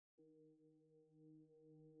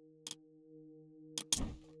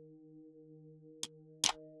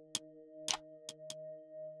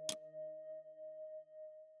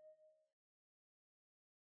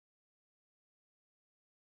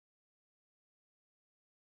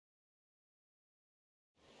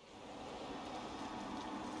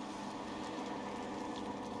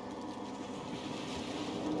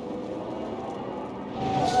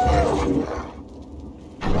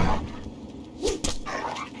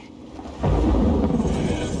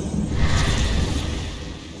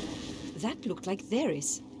looked like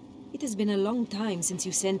Theris. It has been a long time since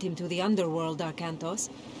you sent him to the underworld, Arcantos.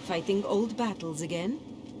 Fighting old battles again?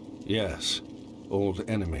 Yes, old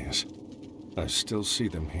enemies. I still see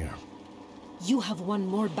them here. You have won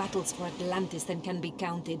more battles for Atlantis than can be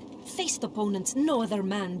counted. Faced opponents no other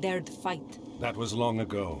man dared fight. That was long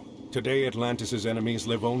ago. Today Atlantis' enemies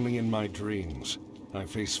live only in my dreams. I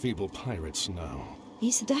face feeble pirates now.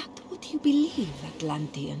 Is that what you believe,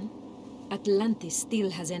 Atlantean? Atlantis still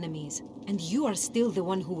has enemies, and you are still the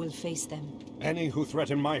one who will face them. Any who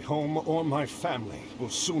threaten my home or my family will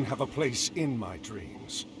soon have a place in my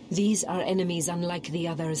dreams. These are enemies unlike the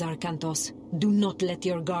others, Arcantos. Do not let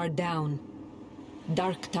your guard down.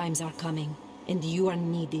 Dark times are coming, and you are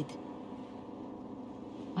needed.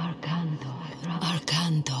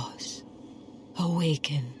 Arcantos.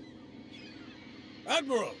 Awaken.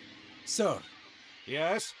 Admiral! Sir.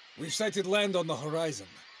 Yes? We've sighted land on the horizon.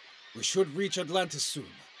 We should reach Atlantis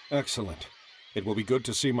soon. Excellent. It will be good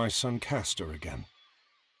to see my son Castor again.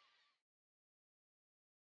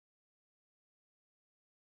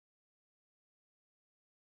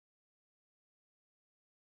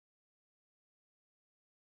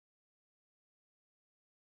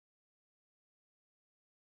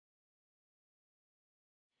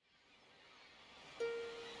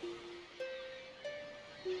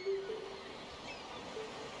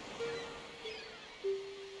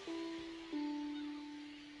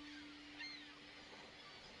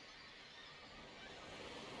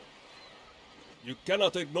 You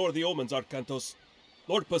cannot ignore the omens, Arcantos.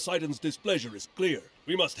 Lord Poseidon's displeasure is clear.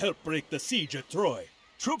 We must help break the siege at Troy.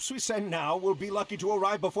 Troops we send now will be lucky to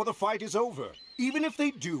arrive before the fight is over. Even if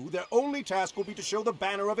they do, their only task will be to show the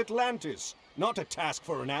banner of Atlantis, not a task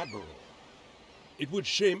for an admiral. It would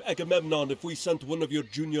shame Agamemnon if we sent one of your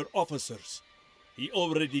junior officers. He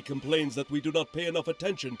already complains that we do not pay enough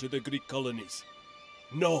attention to the Greek colonies.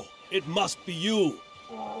 No, it must be you!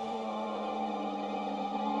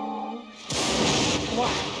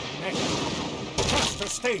 What? Castor,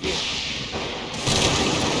 stay here!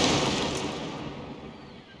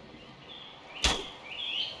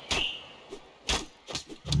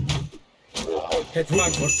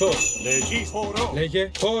 Hetman, ορθώς.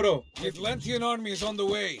 Λέγε, χώρο. The Atlantean army is on the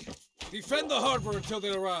way. Defend the harbor until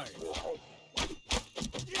they arrive.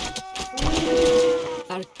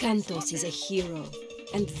 Arcantos is a hero,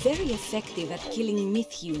 and very effective at killing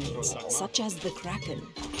myth units, such as the Kraken.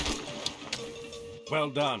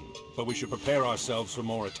 Well done, but we should prepare ourselves for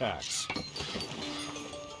more attacks.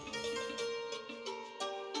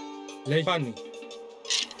 Λέει Φάνη.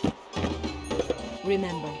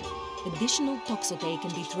 Remember, additional Toxotae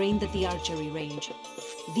can be trained at the archery range.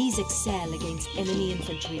 These excel against enemy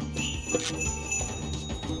infantry.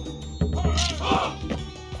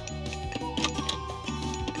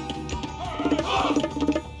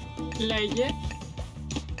 Λέγε.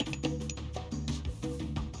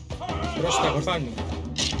 Προς τα Φάνη.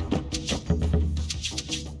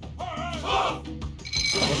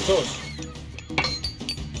 Ορθώς.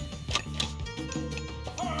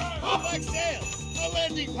 Like sails, a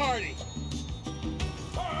landing party.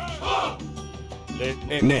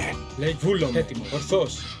 Ναι. Λέει βούλον, έτοιμο,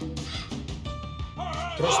 ορθώς.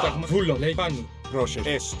 Πρόσταγμα, βούλον, λέει Φάνη.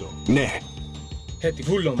 Έστω. Ναι. Έτι,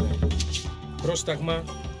 βούλομε. Πρόσταγμα,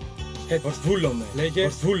 βούλομε, λέγε,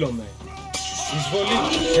 βούλομε. Εισβολή,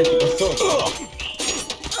 έτι, ορθώς.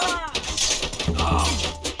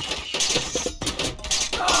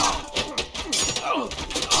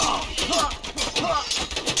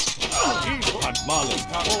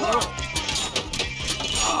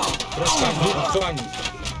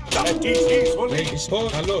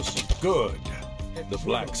 Good. The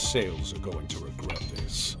black sails are going to regret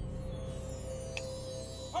this.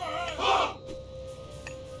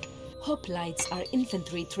 Hoplites are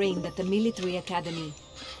infantry trained at the military academy.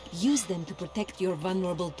 Use them to protect your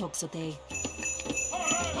vulnerable Toxotae.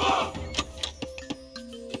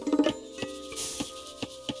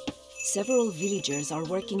 Several villagers are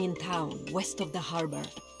working in town, west of the harbor.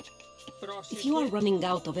 If you are running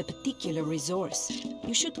out of a particular resource,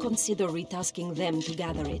 you should consider retasking them to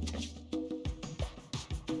gather it.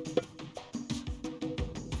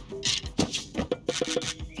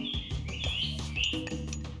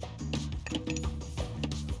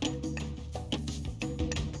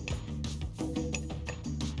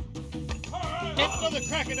 Another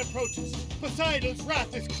Kraken approaches. Poseidon's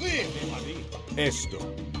wrath is clear. Esto.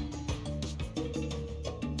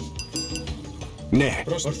 Ναι.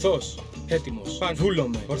 Ορθώς. Έτοιμος. Παν.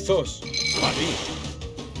 Βούλομε. Ορθώς. Παρή.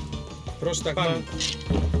 Πρόσταγμα.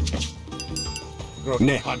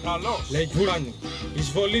 Ναι. Λέει βούλανη.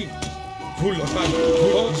 Εισβολή. Βούλο. Ορφάνη.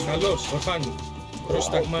 Βούλο. Καλός. Ορφάνη.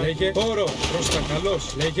 Πρόσταγμα, λέγε. Χώρο. Πρόσταγμα,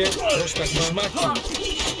 καλός. Λέγε. Πρόσταγμα, σμάκι.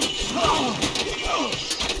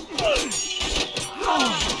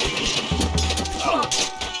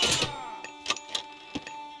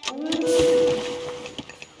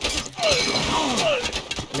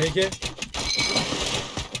 Λέγε.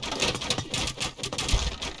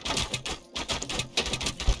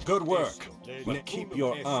 Good work. But keep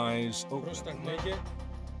your eyes open. Πρόσταγμα, λέγε.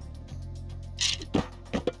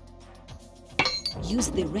 Use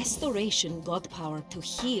the restoration god power to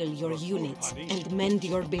heal your units and mend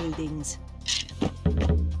your buildings.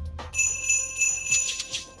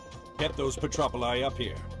 Get those Petropoli up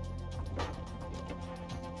here.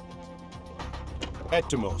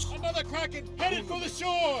 Etymos. Another Kraken headed for the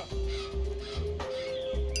shore!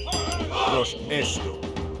 Rosh esto.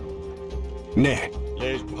 Ne.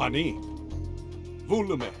 Les pani.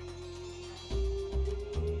 Volume.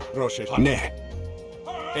 Rosh ne.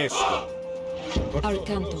 Esto.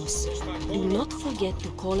 Arcantos, do not forget to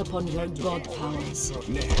call upon your god powers.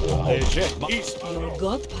 Your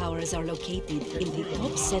god powers are located in the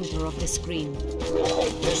top center of the screen.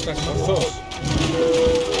 Πρόσταγμα, ορθός.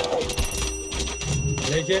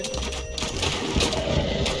 Λέγε.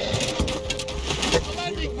 A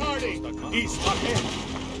landing party! East ahead.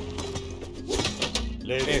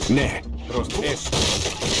 Les ne. Rosh esto.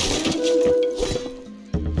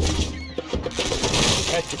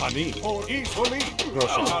 Etipani. Or easily.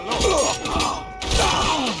 Rosh halo.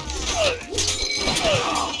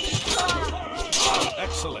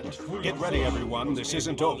 Excellent. Get ready, everyone. This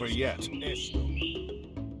isn't over yet.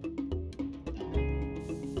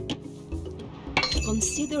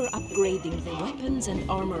 Consider upgrading the weapons and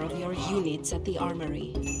armor of your units at the armory.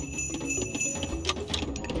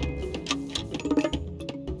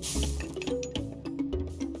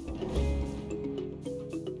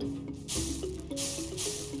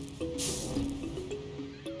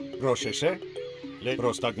 Πρόσεχε.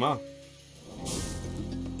 Πρόσταγμα.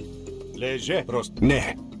 Λέγε.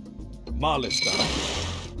 Ναι. Μάλιστα.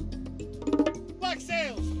 Black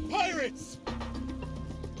sails! Pirates!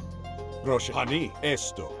 Πρόσεχε. Πανί.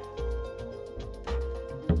 Έστω.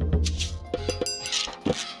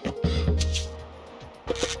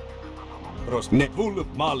 Ναι. Βούλου.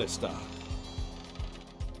 Μάλιστα.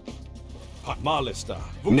 Μάλιστα.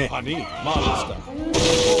 Ναι. Πανί. Μάλιστα.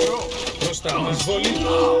 Πρόσταγμα, εισβολή.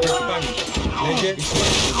 Έχει πάνω. Λέγε.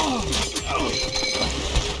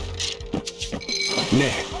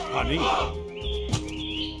 Ναι. Πανί.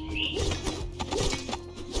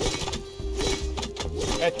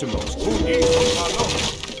 Έτοιμος. Καλό.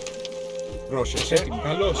 Πρόσεχε. Έτοιμο.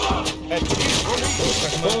 Καλός. Έτοιμος.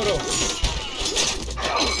 Πρόσταγμα. Χώρο.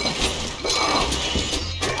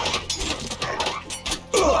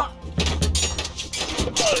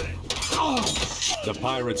 The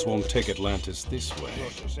pirates won't take Atlantis this way.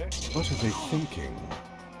 What are they thinking?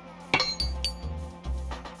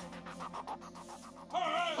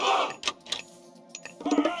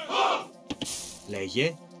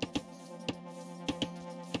 Λέγε.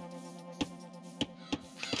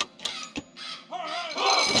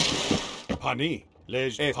 Πανί.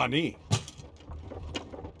 Λέγε. Πανί.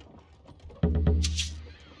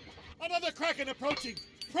 Another Kraken approaching!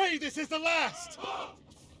 Pray this is the last!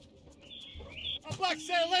 A black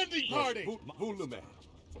sail landing party! Βούλουμε.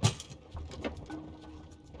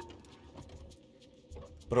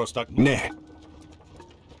 Πρόστα. Ναι.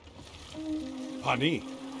 Πανί.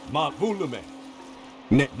 Μα βούλουμε.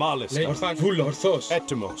 Ναι. Μάλιστα. Λέγε. Ορθάν. Βούλο. Ορθός.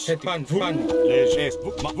 Έτοιμος. Έτοιμο. Πάνω. Λέγε.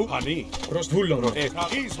 Πανί. Προς βούλο.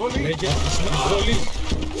 Εισβολή. Λέγε. Εισβολή.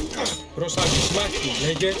 Προς αντισμάχη.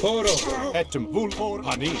 Λέγε. Χώρο. Έτοιμο. Βούλ.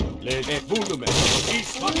 Πανί. Λέγε. Βούλουμε.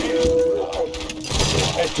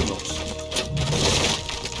 Έτοιμος.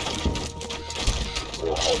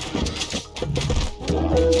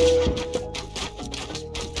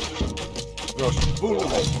 Προς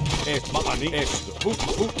βούλουμε. Πανί. Έστω.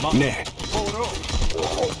 Ναι. Χώρο.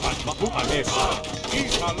 Ανέστω.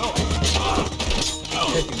 Καλό.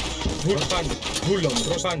 Έτοιμος. Βουλφάνι. Βούλο.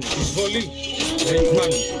 Προσάνι. Εισβολή. Λέγε.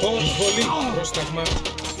 Πάνω. Χώρο. Εισβολή. Πρόσταγμα.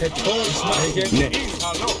 Χώρο. Εισμάχη. Ναι.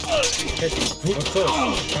 Καλό. Έτοιμος. Ορθός.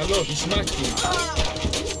 Καλό. Εισμάχη.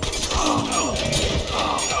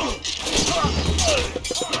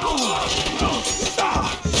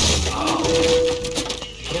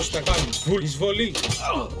 Πρόσταγμα. Βουλ. Εισβολή.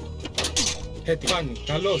 Έτοιμο.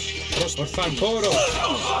 Καλός. Προς ορθάνι. Χώρο.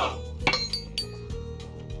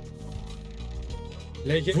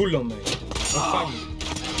 Λέγε. Βούλομαι. Ορθάνι.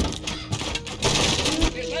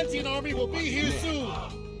 The Atlantean army will be here soon!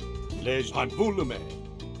 Λέγε. Αν βούλουμε.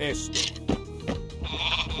 Έστω.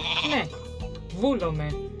 Ναι,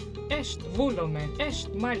 βούλομαι. Est βούλομαι.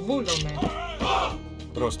 Est mal βούλομαι.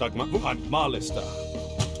 Πρόσταγμα μάλιστα.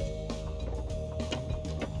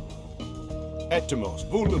 Έτοιμος,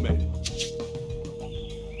 βούλουμε.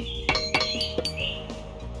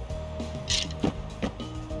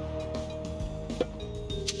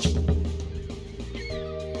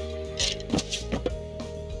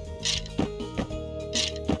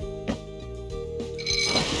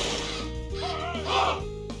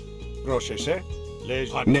 Πρόσεχε, λες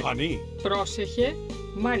πανί. Πρόσεχε.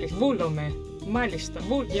 Μάλιστα. Βούλομαι. Μάλιστα.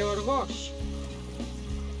 Γεωργός.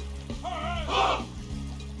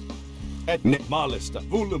 Ναι, μάλιστα,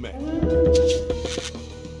 βούλουμε.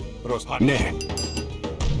 Ναι.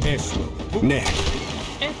 Έστω. Ναι.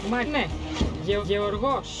 Ναι.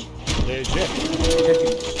 Γεωργός. Λέγε.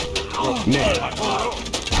 Ναι.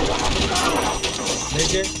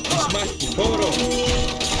 Λέγε. Ισμάχη. Πόρο.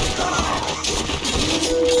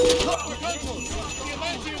 The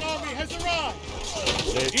Atlantean army has arrived!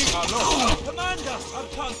 Command us,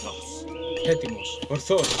 Arcantos! Έτοιμος.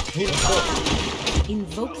 Ορθός. Ορθός.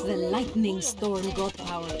 Invoke the lightning storm god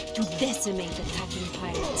power to decimate attacking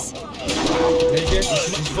pirates. Λέγε.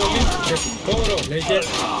 Εισβολή. Πόρο. Λέγε.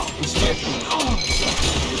 Ισμάχη.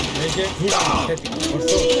 Λέγε. Έτοιμος.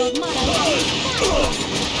 Ορθός.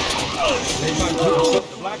 Λέγε.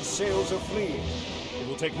 The black sails are fleeing. It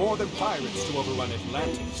will take more than pirates to overrun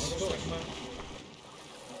Atlantis.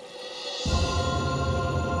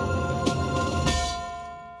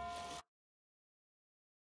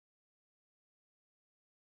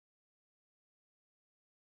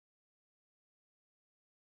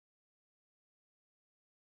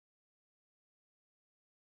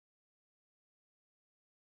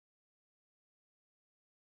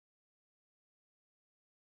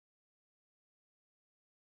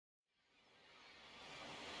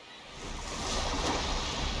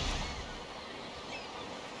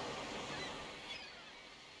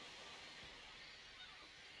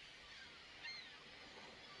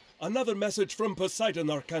 Another message from Poseidon,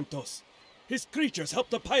 Arcantos. His creatures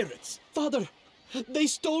helped the pirates. Father, they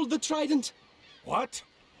stole the Trident. What?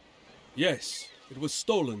 Yes, it was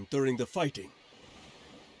stolen during the fighting.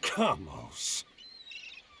 Kamos.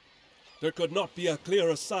 There could not be a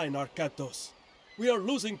clearer sign, Arcantos. We are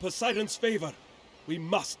losing Poseidon's favor. We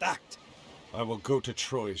must act. I will go to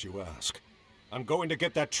Troy as you ask. I'm going to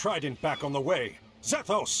get that Trident back on the way.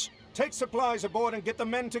 Zethos, take supplies aboard and get the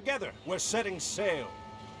men together. We're setting sail.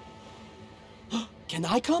 Can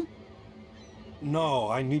I come? No,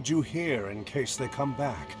 I need you here in case they come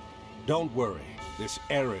back. Don't worry, this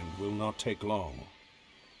errand will not take long.